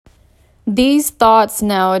These thoughts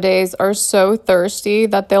nowadays are so thirsty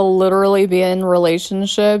that they'll literally be in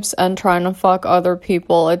relationships and trying to fuck other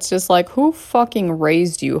people. It's just like, who fucking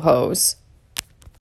raised you, hoes?